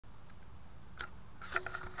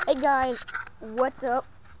Hey guys, what's up?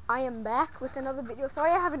 I am back with another video.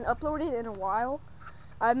 Sorry I haven't uploaded in a while.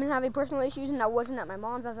 I've been having personal issues and I wasn't at my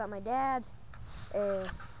mom's, I was at my dad's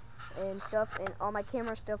and stuff, and all my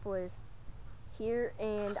camera stuff was here,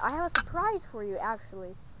 and I have a surprise for you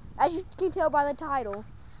actually. As you can tell by the title,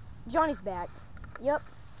 Johnny's back. Yep.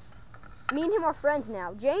 Me and him are friends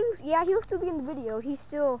now. James, yeah, he'll still be in the video. He's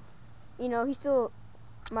still, you know, he's still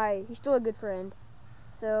a good friend.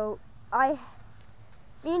 So,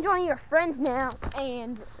 me and Johnny are friends now,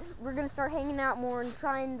 and we're gonna start hanging out more and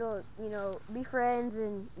trying to, you know, be friends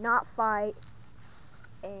and not fight.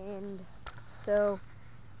 And so,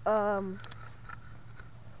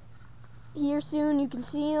 here soon you can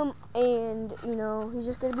see him, and you know, he's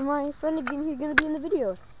just gonna be my friend again. He's gonna be in the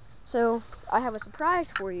videos. So I have a surprise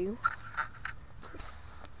for you.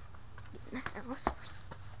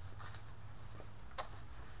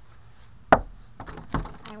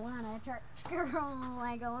 I want a church girl,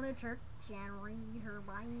 I go to church and read her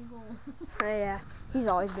Bible. Yeah, he's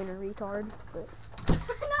always been a retard, but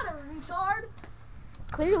Not a retard.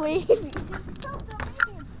 clearly. It's so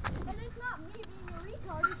amazing. And it's not me being a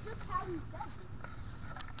retard, it's just how he says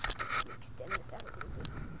it. Extend this out a little bit.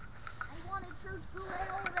 I want a church girl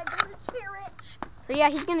and I go to church. So yeah,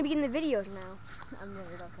 he's gonna be in the videos now. I'm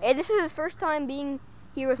really okay. And this is his first time being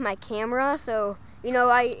here with my camera, so you know,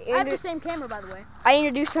 I have the same camera, by the way. I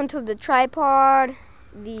introduced him to the tripod,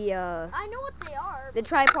 I know what they are. the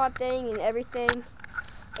tripod thing and everything,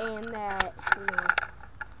 and that, you know.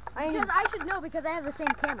 Because I should know because I have the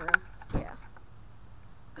same camera. Yeah.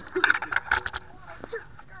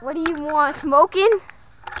 What do you want? Smoking?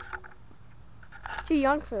 Too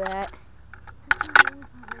young for that.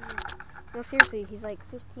 No, seriously, he's like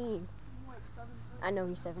 15. I know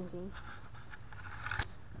he's 17.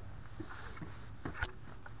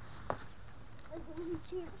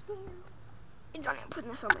 Johnny, I'm putting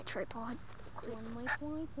this on my tripod.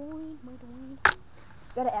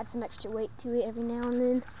 Gotta add some extra weight to it every now and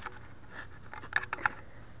then.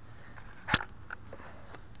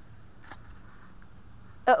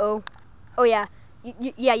 Uh-oh. Oh yeah.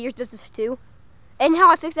 Yeah, yours does this too. And how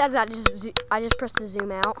I fix that is I just press the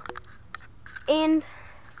zoom out. And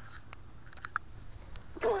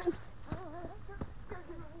come on.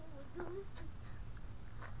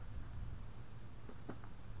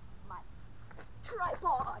 My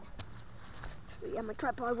tripod. So yeah, my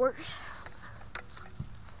tripod works.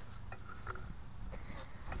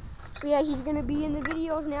 So yeah, he's gonna be in the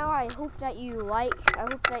videos now. I hope that you I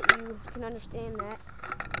hope that you can understand that.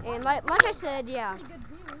 And like I said, yeah,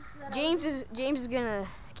 James is gonna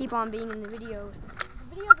keep on being in the videos.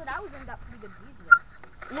 The videos that I was in got pretty good views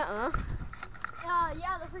though. Nuh-uh.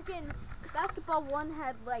 Yeah, the freaking basketball one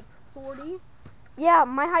had like 40. Yeah,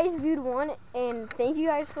 my highest viewed one, and thank you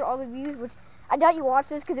guys for all the views, which I doubt you watched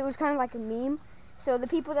this because it was kind of like a meme. So the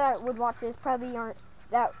people that would watch this probably aren't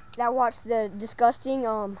that watched the disgusting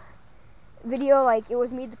video, like it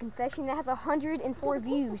was me the confession, that has 104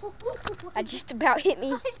 views. That just about hit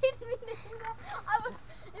me. I didn't mean to do that.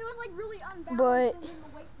 It was like really unbalanced. But and then the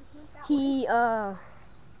weight just went that he way.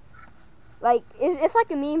 like it's like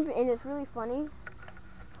a meme and it's really funny.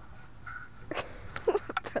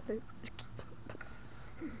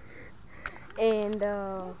 And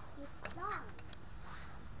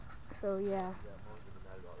so yeah.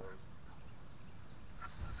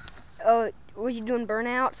 Oh, was you doing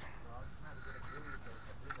burnouts?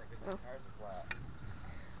 Oh.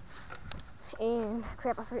 And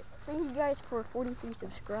crap, I forget. Thank you guys for 43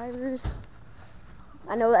 subscribers.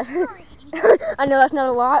 I know that's I know that's not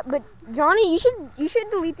a lot, but Johnny, you should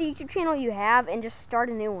delete the YouTube channel you have and just start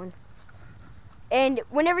a new one. And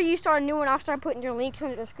whenever you start a new one, I'll start putting your links in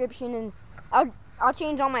the description, and I'll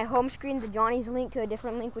change on my home screen the Johnny's link to a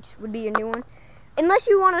different link, which would be your new one. Unless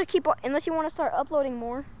you want to start uploading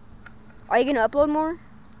more. Are you gonna upload more?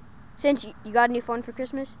 Since you got a new phone for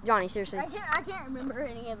Christmas? Johnny, seriously. I can't remember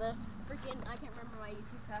any of this. I can't remember my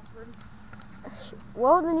YouTube password.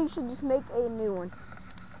 Well, then you should just make a new one.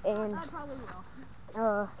 And I probably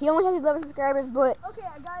will. he only has 11 subscribers, but okay,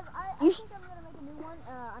 guys, I think I'm gonna make a new one.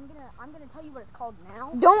 I'm gonna tell you what it's called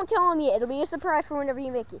now. Don't tell him yet. It'll be a surprise for whenever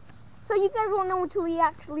you make it. So you guys won't know until he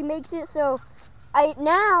actually makes it. So I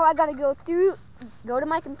gotta go to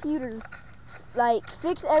my computer, like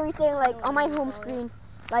fix everything, like on my home screen,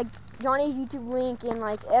 like Johnny's YouTube link and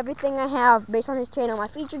like everything I have based on his channel, my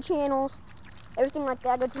featured channels, everything like that.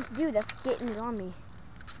 I go to do that's getting it on me.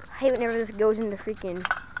 I hate whenever this goes into freaking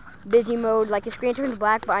busy mode, like the screen turns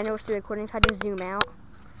black, but I know it's still recording, so I just zoom out.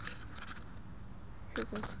 I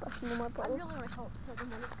really want to call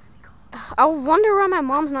I wonder why my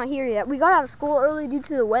mom's not here yet. We got out of school early due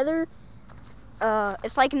to the weather,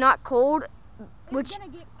 it's like not cold, which It's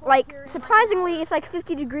gonna get cold like here in, surprisingly an hour. it's like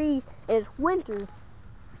 50 degrees and it's winter,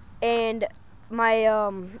 and my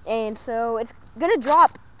and so it's gonna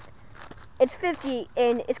drop. It's 50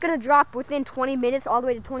 and it's gonna drop within 20 minutes all the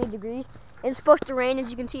way to 20 degrees. And it's supposed to rain, as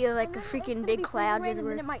you can see, like And a then it's freaking gonna big be clouds rain, and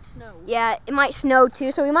everywhere. then it might snow. Yeah, it might snow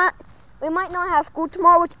too, so we might not have school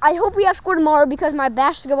tomorrow, which I hope we have school tomorrow because my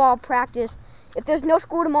basketball practice, if there's no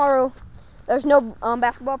school tomorrow, there's no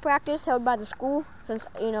basketball practice held by the school, since,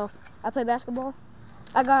 you know, I play basketball.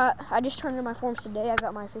 I just turned in my forms today. I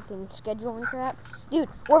got my freaking schedule and crap. Dude,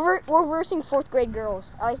 we're versing 4th grade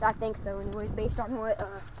girls. At least I think so anyways, based on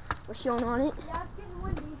what's shown on it. Yeah, it's getting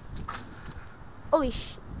windy. Holy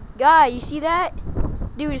guy, you see that?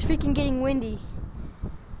 Dude, it's freaking getting windy.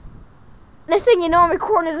 Next thing you know, I'm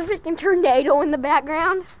recording is a freaking tornado in the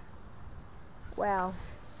background. Wow.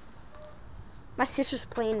 My sister's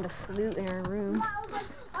playing the flute in her room. Yeah, I was like,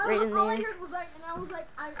 Right in all I there. heard was like, and I was like,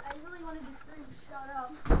 I really wanted to scream, shut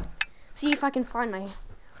up. See if I can find my...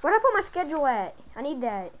 Where'd I put my schedule at? I need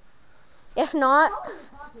that. If not... Probably in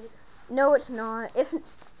the pocket. No, it's not.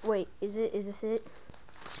 Wait, is this it?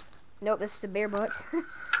 Nope, this is the Bear Butts.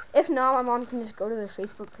 If not, my mom can just go to their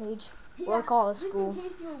Facebook page or call the school. Just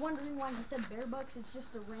in case you were wondering why he said Bear Bucks, it's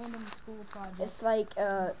just a random school project. It's like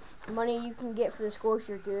money you can get for the school if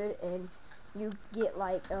you're good, and you get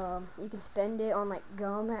like you can spend it on like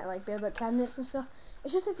gum at like Bear Butt cabinets and stuff.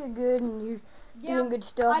 It's just if you're good and you're doing good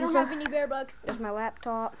stuff. I don't have any Bear Bucks. There's my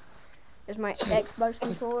laptop. There's my Xbox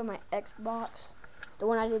controller, my Xbox. The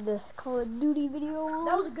one I did the Call of Duty video on.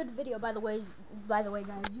 That was a good video, by the way. By the way,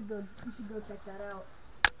 guys, you should go check that out.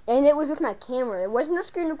 And it was with my camera. It wasn't a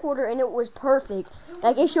screen recorder, and it was perfect.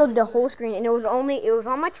 Like it showed the whole screen, and it was on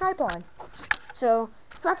my tripod. So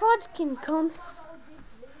tripods can come.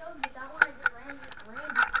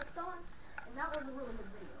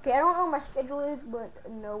 Okay, I don't know what my schedule is, but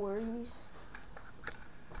no worries.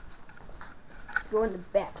 Go in the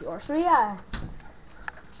backyard. So yeah,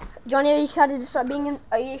 Johnny, are you excited to start being in?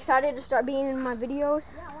 Are you excited to start being in my videos?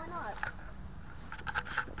 Yeah, why not?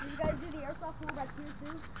 Did you guys do the airsoft pool back here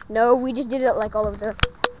too? No, we just did it like all over there.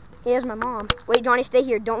 Here's my mom. Wait, Johnny, stay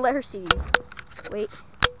here. Don't let her see you. Wait.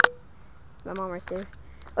 My mom right there.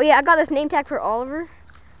 Oh yeah, I got this name tag for Oliver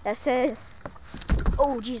that says,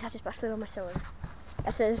 oh jeez, I just splashed it on my cellar.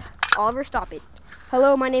 That says, Oliver, stop it.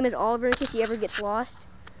 Hello, my name is Oliver, in case he ever gets lost.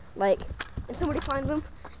 Like, if somebody finds him.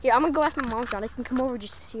 Here, I'm gonna go ask my mom, John. I can come over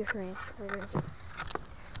just to see her friend.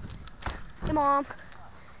 Hey mom.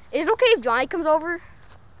 Is it okay if Johnny comes over?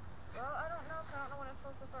 Well, I don't know, 'cause I don't know when it's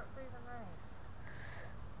supposed to start freezing rain.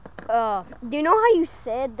 Do you know how you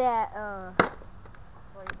said that, Well,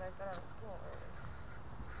 you guys got out of school early.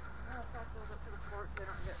 I'll talk those up to the porch, they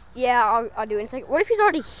don't get... yeah, I'll do it in a second. What if he's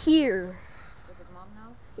already here? Does his mom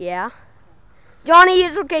know? Yeah. Johnny,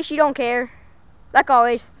 it's okay, she don't care. Like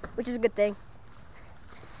always, which is a good thing.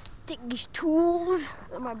 Take these tools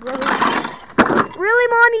that my brother... Really,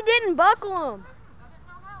 Mom? You didn't buckle them. I didn't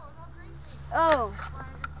know how, it was all greasy. Oh.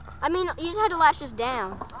 I mean, you just had to lash this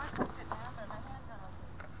down. I took it down, but my hand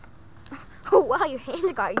got all Oh, wow, your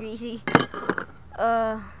hands got greasy.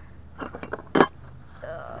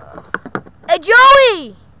 Hey,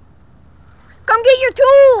 Joey! Come get your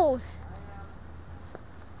tools!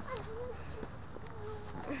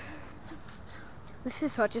 This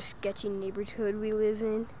is such a sketchy neighborhood we live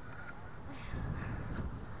in.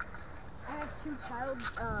 I have 2 child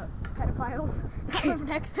pedophiles that live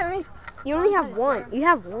next to me. You only have one. You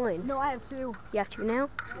have one. No, I have 2. You have 2 now?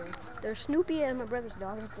 Yeah. There's Snoopy and my brother's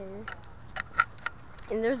dog right there.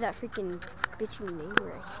 And there's that freaking bitchy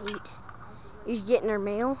neighbor I hate. She's getting her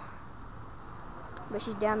mail. But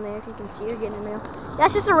she's down there, if you can see her getting her mail.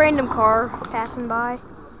 That's just a random car passing by.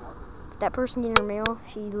 That person getting her mail,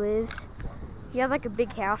 she lives. She has like a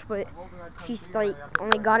big house, but she's like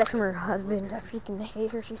only got it from her husband. I freaking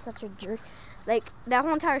hate her. She's such a jerk. Like that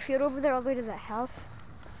whole entire field over there, all the way to that house,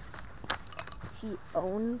 she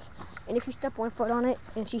owns. And if you step 1 foot on it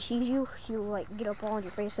and she sees you, she will like get up all in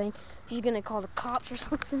your face saying she's gonna call the cops or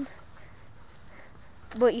something.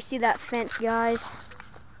 But you see that fence, guys?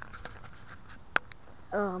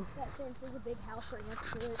 That fence, there's a big house right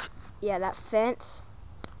next to it. Yeah, that fence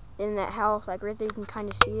in that house, like right there, you can kind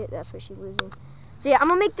of see it. That's where she lives in. So yeah, I'm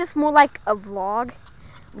gonna make this more like a vlog,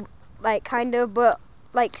 like kind of, but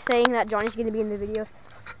like saying that Johnny's gonna be in the videos.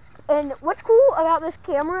 And what's cool about this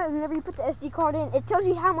camera is whenever you put the SD card in, it tells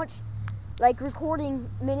you how much like recording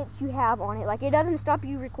minutes you have on it. Like it doesn't stop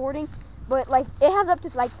you recording, but like it has up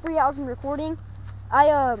to like 3 hours in recording.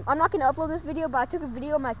 I'm not gonna upload this video, but I took a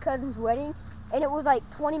video of my cousin's wedding, and it was like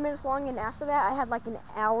 20 minutes long, and after that I had like an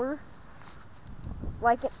hour.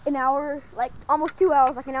 like an hour, like almost 2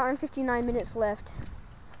 hours, like an hour and 59 minutes left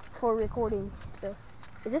for recording. So,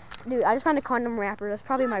 is this, dude? I just found a condom wrapper. That's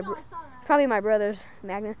probably I saw that. probably my brother's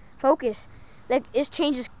Magna. Focus. Like it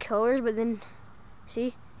changes colors, but then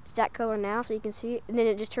see, it's that color now, so you can see it, and then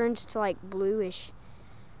it just turns to like bluish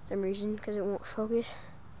for some reason because it won't focus.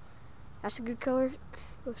 That's a good color.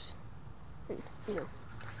 Oops. You know.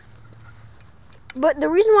 But the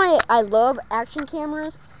reason why I love action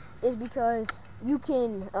cameras is because you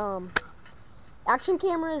can, action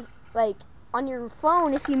cameras, like, on your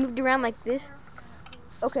phone, if you moved around like this.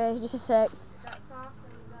 Okay, just a sec.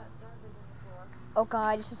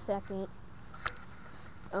 Okay, just a second.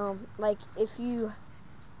 Like, if you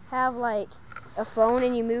have, like, a phone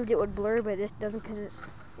and you moved, it would blur, but this doesn't because it's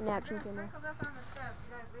an action camera.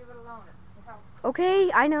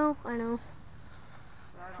 Okay, I know.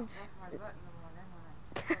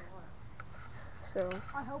 So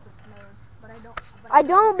I hope it snows, but I don't. I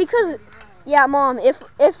don't because, yeah, Mom, if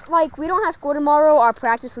like we don't have school tomorrow, our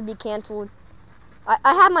practice would be canceled.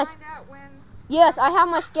 I have my yes, I have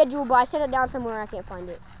my schedule, but I set it down somewhere and I can't find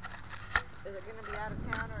it. Is it gonna be out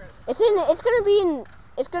of town or? It's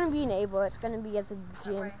gonna be in Ava. It's gonna be at the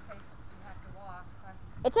gym. In case you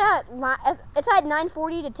have to walk. It's at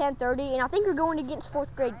 9:40 to 10:30, and I think we're going against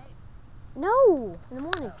 4th grade. No, in the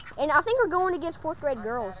morning. And I think we're going against 4th grade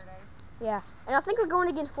girls. Saturday? Yeah, and I think we're going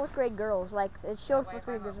against 4th grade girls. Like it showed That way 4th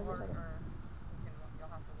grade if I'm girls. at work, Like you'll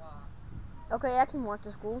have to walk. okay, I can walk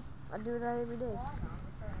to school. I do that every day. Well, I know, I'm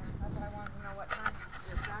just saying. That's what I wanted to know what time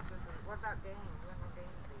your practice is. What about games? When will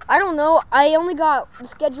games be? I don't know. I only got the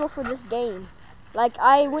schedule for this game. Like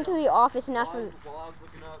I went to the office and asked for. While I was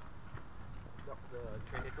looking up the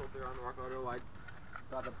training filter on Rock Auto, I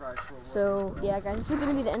got the price for one. So yeah, guys, this is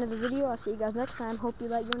gonna be the end of the video. I'll see you guys next time. Hope you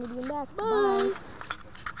like Johnny being back. Bye.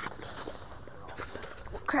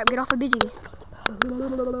 Crap! Get off of busy.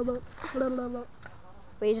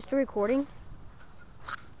 Wait, is this still recording?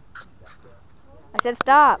 I said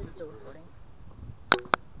stop.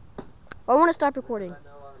 Oh, I want to stop recording.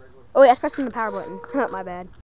 Oh, yeah, I was pressing the power button. My bad.